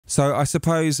So I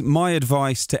suppose my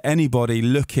advice to anybody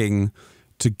looking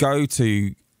to go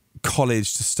to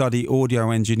college to study audio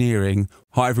engineering.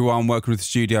 Hi everyone, welcome to the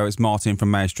studio. It's Martin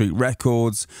from Meyer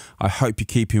Records. I hope you're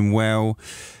keeping well.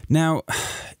 Now,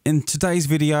 in today's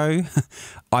video,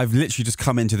 I've literally just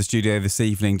come into the studio this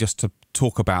evening just to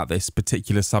talk about this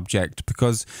particular subject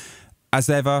because, as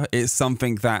ever, it's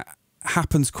something that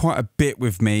happens quite a bit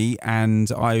with me,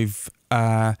 and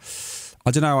I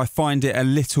don't know, I find it a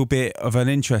little bit of an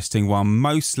interesting one,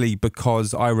 mostly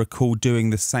because I recall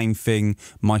doing the same thing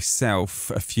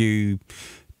myself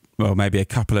maybe a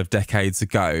couple of decades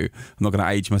ago. I'm not going to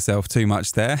age myself too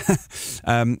much there.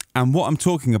 And what I'm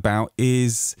talking about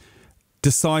is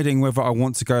deciding whether I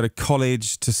want to go to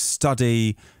college to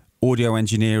study audio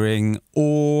engineering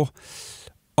or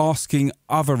asking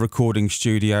other recording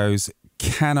studios,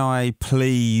 can I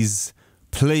please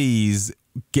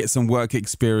get some work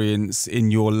experience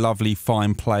in your lovely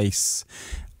fine place?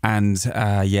 And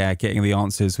getting the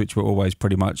answers, which were always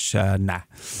pretty much nah.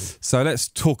 So let's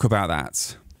talk about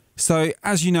that. So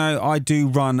as you know, I do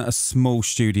run a small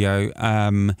studio.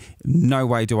 No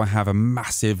way do I have a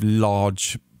massive,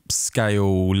 large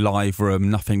scale live room,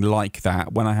 nothing like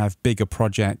that. When I have bigger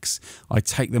projects, I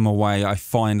take them away, I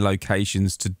find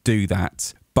locations to do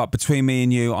that. But between me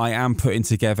and you, I am putting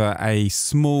together a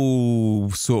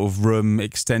small sort of room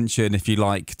extension, if you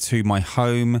like, to my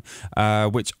home,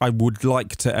 which I would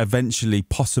like to eventually,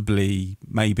 possibly,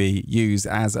 maybe use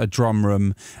as a drum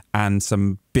room and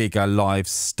some bigger live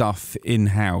stuff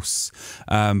in-house.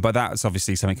 But that's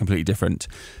obviously something completely different.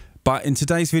 But in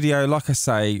today's video, like I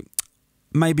say,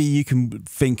 maybe you can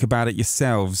think about it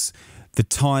yourselves. The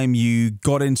time you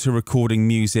got into recording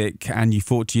music and you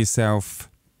thought to yourself,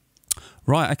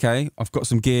 right, okay, I've got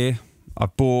some gear. I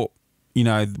bought,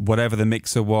 whatever the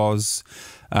mixer was.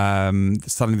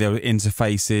 Suddenly there were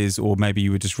interfaces, or maybe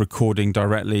you were just recording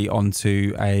directly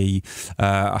onto a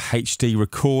HD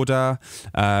recorder.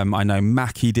 I know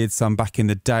Mackie did some back in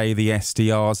the day, the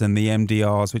SDRs and the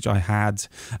MDRs, which I had,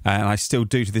 and I still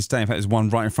do to this day. In fact, there's one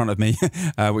right in front of me,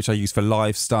 which I use for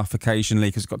live stuff occasionally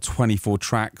because it's got 24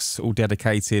 tracks all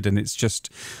dedicated, and it's just,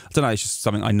 I don't know, it's just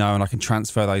something I know and I can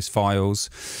transfer those files.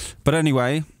 But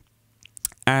anyway,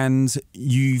 and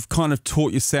you've kind of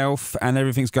taught yourself and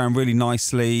everything's going really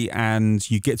nicely, and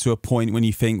you get to a point when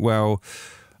you think, well,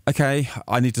 okay,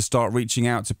 I need to start reaching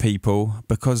out to people,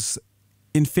 because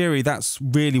in theory that's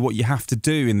really what you have to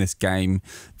do in this game.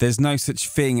 There's no such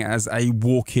thing as a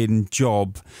walk-in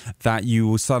job that you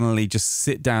will suddenly just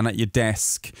sit down at your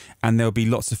desk and there'll be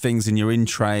lots of things in your in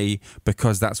tray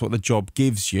because that's what the job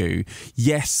gives you.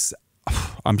 Yes,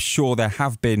 I'm sure there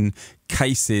have been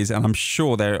cases, and I'm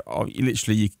sure there are,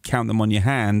 literally you count them on your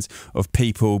hands, of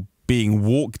people being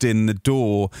walked in the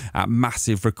door at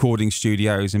massive recording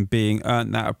studios and being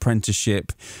earned that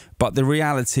apprenticeship. But the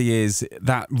reality is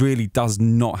that really does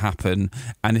not happen.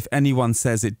 And if anyone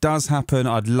says it does happen,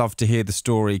 I'd love to hear the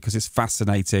story because it's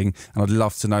fascinating, and I'd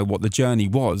love to know what the journey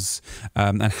was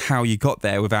and how you got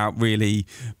there without really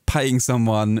paying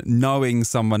someone, knowing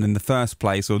someone in the first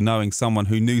place, or knowing someone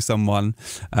who knew someone,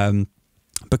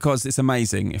 because it's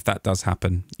amazing if that does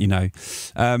happen,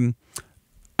 And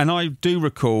I do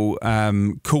recall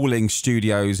calling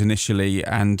studios initially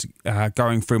and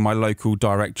going through my local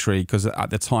directory, because at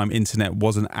the time internet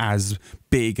wasn't as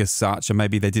big as such, and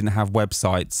maybe they didn't have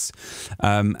websites.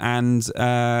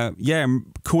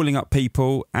 Calling up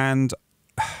people, and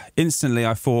instantly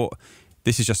I thought,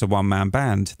 this is just a one-man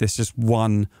band. There's just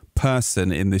one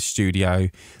person in this studio.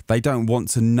 They don't want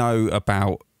to know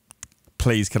about,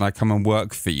 please, can I come and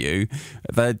work for you?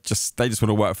 They just want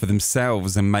to work for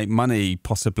themselves and make money,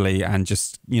 possibly, and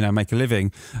just, make a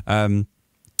living. And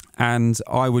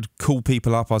I would call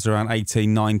people up. I was around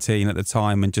 18, 19 at the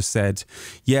time, and just said,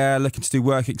 yeah, looking to do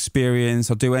work experience.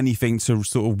 I'll do anything to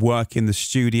sort of work in the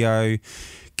studio.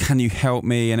 Can you help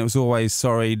me? And it was always,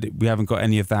 sorry, we haven't got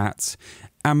any of that.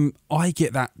 I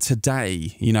get that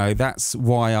today. That's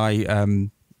why I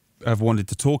have wanted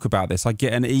to talk about this. I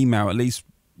get an email at least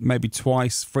maybe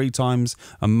twice, 3 times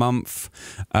a month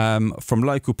from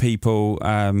local people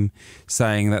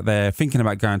saying that they're thinking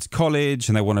about going to college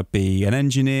and they want to be an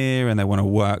engineer and they want to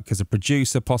work as a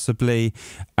producer possibly,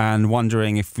 and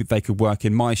wondering if they could work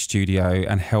in my studio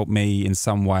and help me in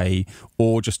some way,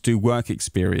 or just do work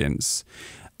experience.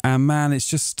 And man, it's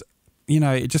just,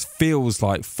 it just feels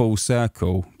like full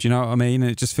circle. Do you know what I mean?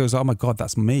 And it just feels like, oh my God,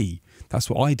 that's me. That's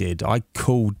what I did. I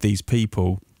called these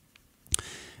people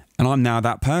And I'm now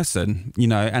that person, you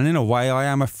know, and in a way I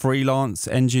am a freelance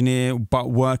engineer, but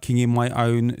working in my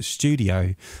own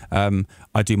studio.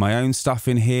 I do my own stuff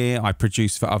in here. I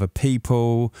produce for other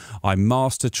people. I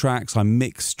master tracks. I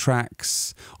mix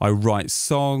tracks. I write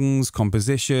songs,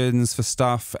 compositions for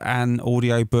stuff and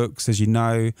audio books, as you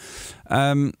know.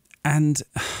 And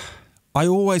I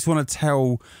always want to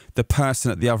tell the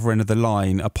person at the other end of the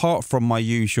line, apart from my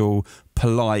usual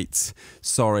polite,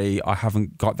 sorry, I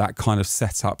haven't got that kind of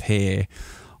setup here.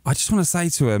 I just want to say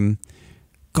to him,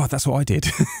 God, that's what I did,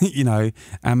 you know,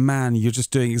 and man, you're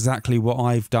just doing exactly what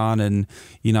I've done. And,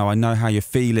 you know, I know how you're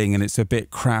feeling and it's a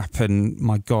bit crap and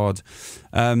my God.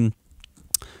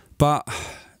 But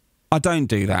I don't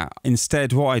do that.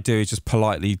 Instead, what I do is just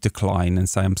politely decline and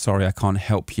say, I'm sorry, I can't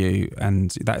help you.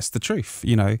 And that's the truth.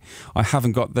 You know, I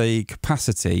haven't got the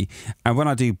capacity. And when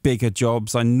I do bigger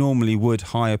jobs, I normally would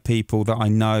hire people that I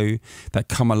know that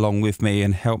come along with me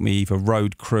and help me either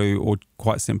road crew or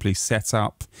quite simply set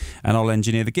up, and I'll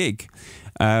engineer the gig.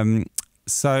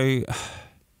 So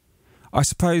I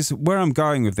suppose where I'm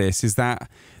going with this is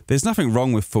that there's nothing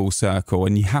wrong with Full Circle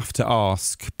and you have to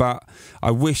ask, but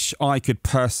I wish I could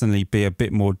personally be a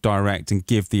bit more direct and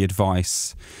give the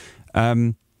advice.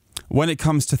 When it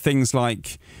comes to things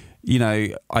like, you know,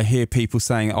 I hear people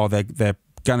saying, oh, they're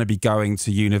going to be going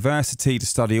to university to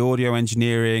study audio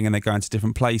engineering and they're going to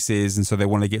different places and so they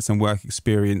want to get some work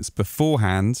experience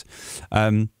beforehand.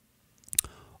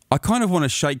 I kind of want to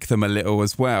shake them a little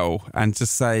as well and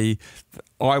just say,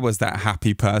 I was that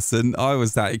happy person. I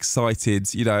was that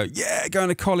excited, you know, yeah, going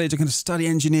to college, I'm going to study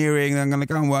engineering, I'm going to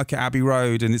go and work at Abbey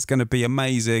Road and it's going to be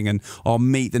amazing and I'll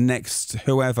meet the next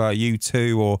whoever,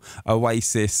 U2 or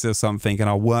Oasis or something, and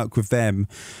I'll work with them.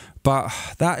 But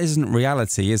that isn't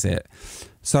reality, is it?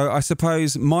 So I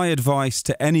suppose my advice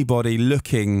to anybody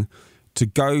looking to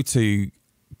go to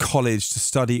college to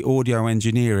study audio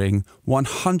engineering,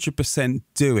 100%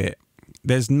 do it.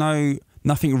 There's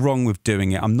nothing wrong with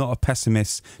doing it. I'm not a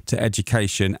pessimist to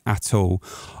education at all.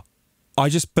 I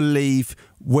just believe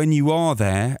when you are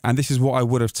there, and this is what I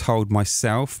would have told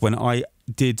myself when I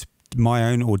did my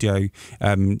own audio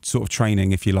sort of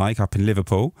training, if you like, up in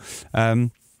Liverpool,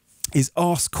 is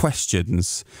ask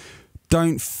questions.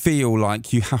 Don't feel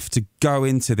like you have to go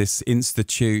into this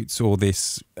institute or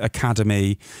this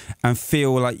academy and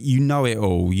feel like you know it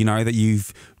all, you know, that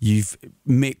you've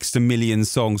mixed a million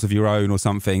songs of your own or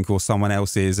something or someone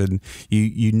else's and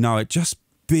you know it. Just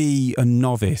be a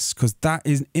novice, because that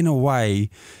is, in a way,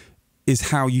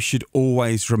 is how you should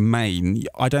always remain.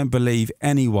 I don't believe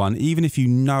anyone, even if you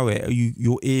know it,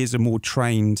 your ears are more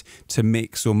trained to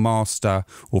mix or master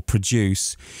or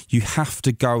produce, you have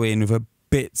to go in with a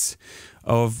bit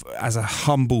of as a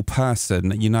humble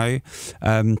person, you know,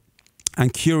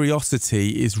 and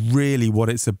curiosity is really what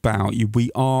it's about.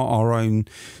 We are our own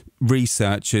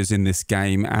researchers in this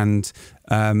game, and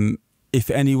if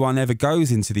anyone ever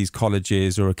goes into these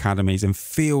colleges or academies and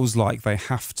feels like they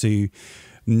have to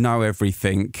know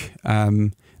everything,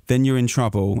 then you're in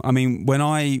trouble. I mean,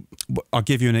 I'll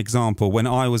give you an example. When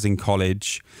I was in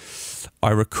college, I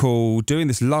recall doing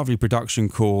this lovely production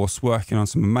course, working on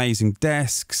some amazing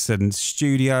desks and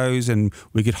studios, and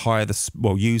we could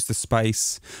use the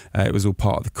space. It was all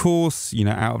part of the course. You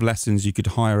know, out of lessons, you could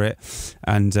hire it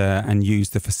and use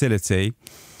the facility.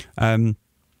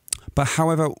 But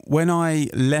however, when I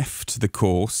left the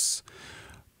course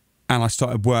and I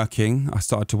started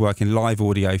to work in live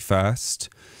audio first,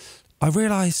 I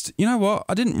realised, you know what,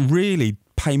 I didn't really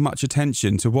pay much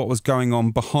attention to what was going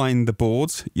on behind the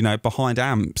boards, you know, behind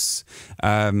amps,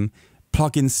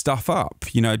 plugging stuff up,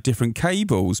 you know, different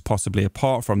cables, possibly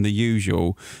apart from the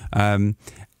usual.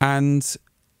 And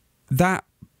that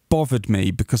bothered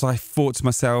me because I thought to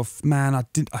myself, man, I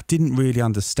didn't really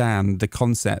understand the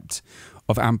concept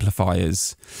of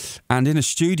amplifiers. And in a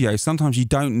studio, sometimes you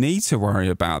don't need to worry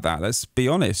about that. Let's be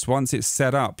honest. Once it's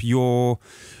set up, you're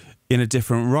in a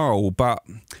different role. But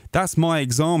that's my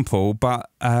example. But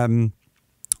I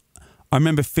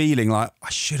remember feeling like I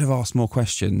should have asked more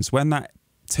questions. When that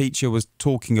teacher was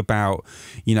talking about,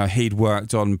 you know, he'd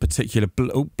worked on particular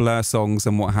Blur songs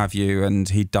and what have you, and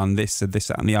he'd done this and this,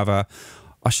 that and the other,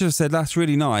 I should have said, that's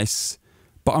really nice,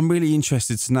 but I'm really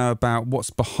interested to know about what's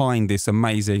behind this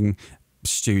amazing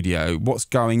studio, what's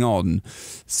going on.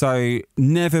 So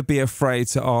never be afraid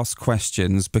to ask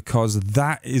questions, because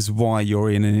that is why you're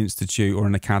in an institute or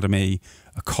an academy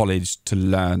a college to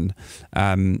learn,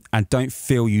 and don't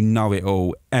feel you know it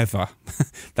all ever.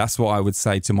 That's what I would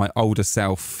say to my older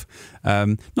self.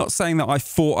 Not saying that I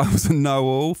thought I was a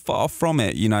know-all, far from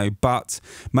it, you know, but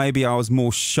maybe I was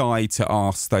more shy to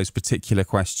ask those particular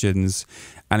questions,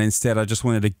 and instead I just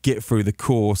wanted to get through the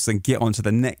course and get onto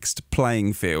the next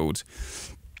playing field.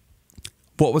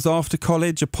 What was after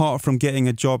college, apart from getting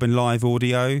a job in live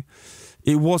audio?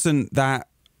 It wasn't that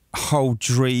whole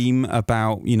dream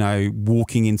about, you know,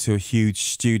 walking into a huge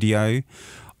studio.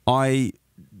 I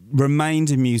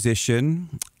remained a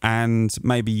musician, and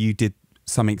maybe you did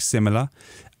something similar,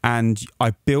 and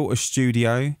I built a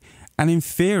studio. And in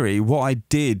theory, what I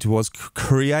did was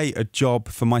create a job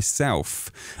for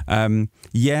myself.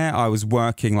 Yeah, I was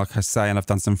working, like I say, and I've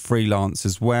done some freelance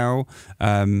as well.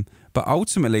 But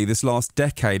ultimately, this last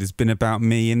decade has been about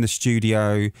me in the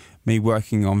studio, me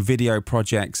working on video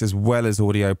projects as well as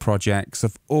audio projects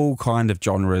of all kind of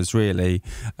genres, really.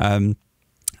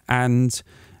 And,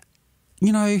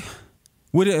 you know,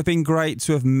 would it have been great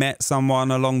to have met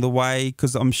someone along the way?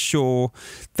 Because I'm sure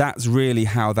that's really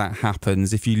how that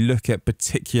happens. If you look at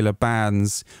particular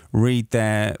bands, read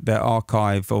their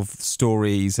archive of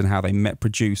stories and how they met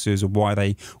producers or why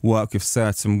they work with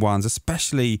certain ones,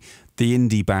 especially the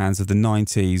indie bands of the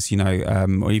 90s, you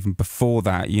know, or even before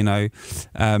that, you know.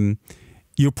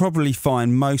 You'll probably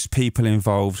find most people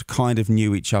involved kind of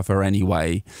knew each other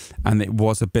anyway, and it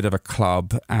was a bit of a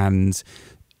club. And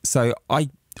so I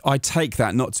take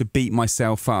that not to beat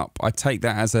myself up. I take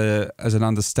that as an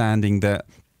understanding that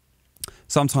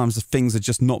sometimes the things are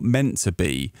just not meant to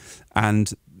be,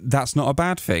 and that's not a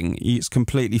bad thing. It's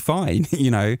completely fine,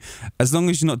 you know, as long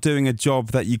as you're not doing a job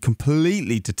that you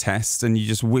completely detest and you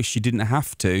just wish you didn't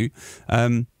have to.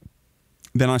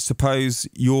 Then I suppose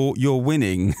you're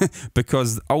winning,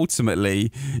 because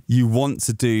ultimately you want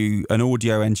to do an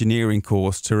audio engineering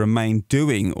course to remain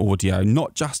doing audio,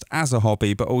 not just as a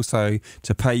hobby, but also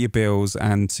to pay your bills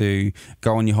and to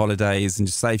go on your holidays and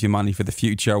just save your money for the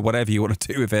future, or whatever you want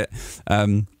to do with it,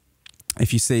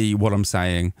 if you see what I'm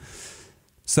saying.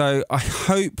 So I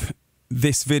hope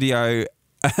this video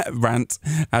rant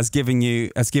has given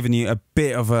you a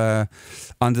bit of a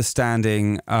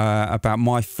understanding about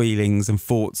my feelings and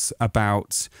thoughts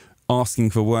about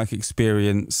asking for work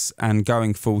experience and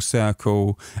going full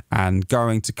circle and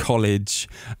going to college.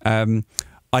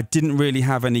 I didn't really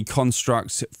have any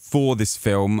construct for this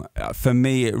film. For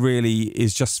me, it really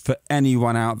is just for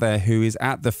anyone out there who is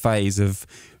at the phase of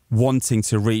wanting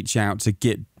to reach out to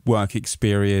get work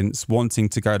experience, wanting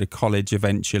to go to college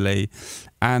eventually,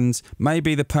 and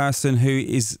maybe the person who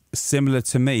is similar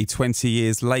to me 20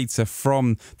 years later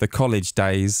from the college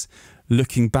days,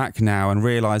 looking back now and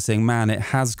realizing, man, it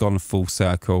has gone full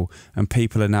circle, and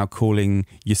people are now calling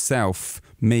yourself,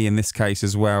 me in this case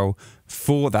as well,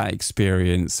 for that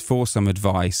experience, for some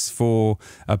advice, for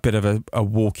a bit of a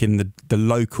walk in the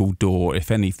local door,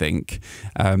 if anything.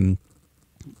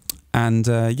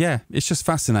 Yeah, it's just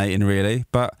fascinating, really.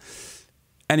 But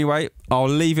anyway, I'll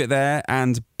leave it there.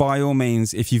 And by all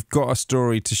means, if you've got a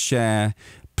story to share,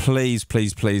 please,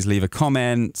 please, please leave a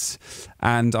comment.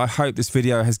 And I hope this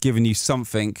video has given you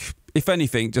something, if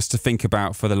anything, just to think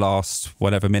about for the last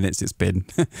whatever minutes it's been.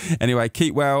 Anyway,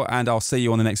 keep well, and I'll see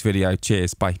you on the next video.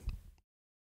 Cheers. Bye.